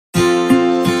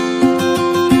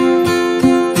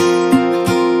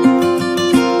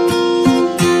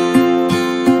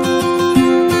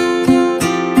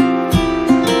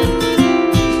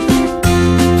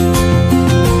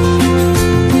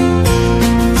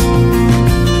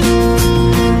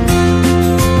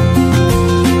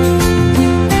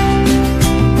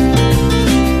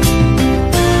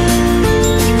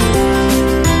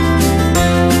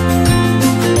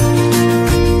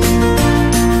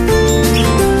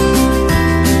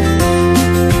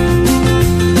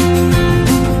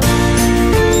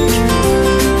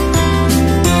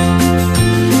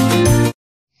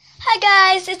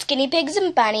Guinea Pigs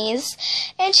and Bunnies,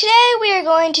 and today we are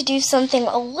going to do something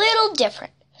a little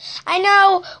different. I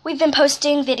know we've been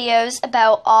posting videos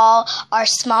about all our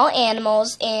small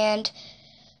animals and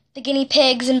the guinea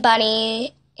pigs and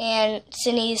bunny and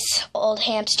Sydney's old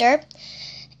hamster.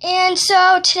 And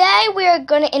so today we are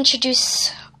going to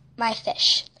introduce my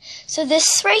fish. So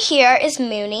this right here is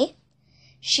Mooney.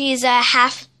 He's a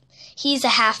half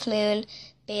moon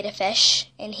betta fish,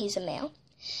 and he's a male.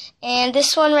 And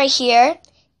this one right here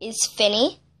is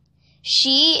Finny.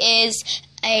 She is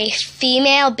a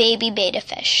female baby betta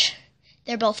fish.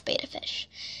 They're both betta fish.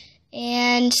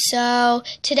 And so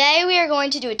today we are going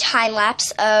to do a time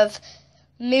lapse of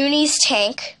Mooney's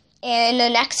tank. And in the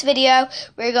next video,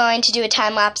 we're going to do a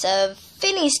time lapse of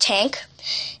Finny's tank.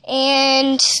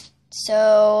 And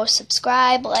so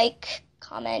subscribe, like,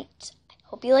 comment. I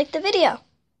hope you like the video.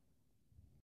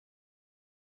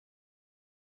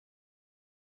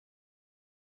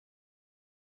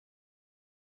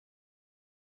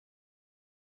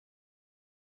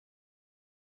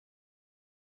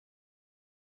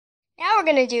 Now we're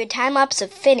going to do a time lapse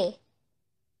of Finny.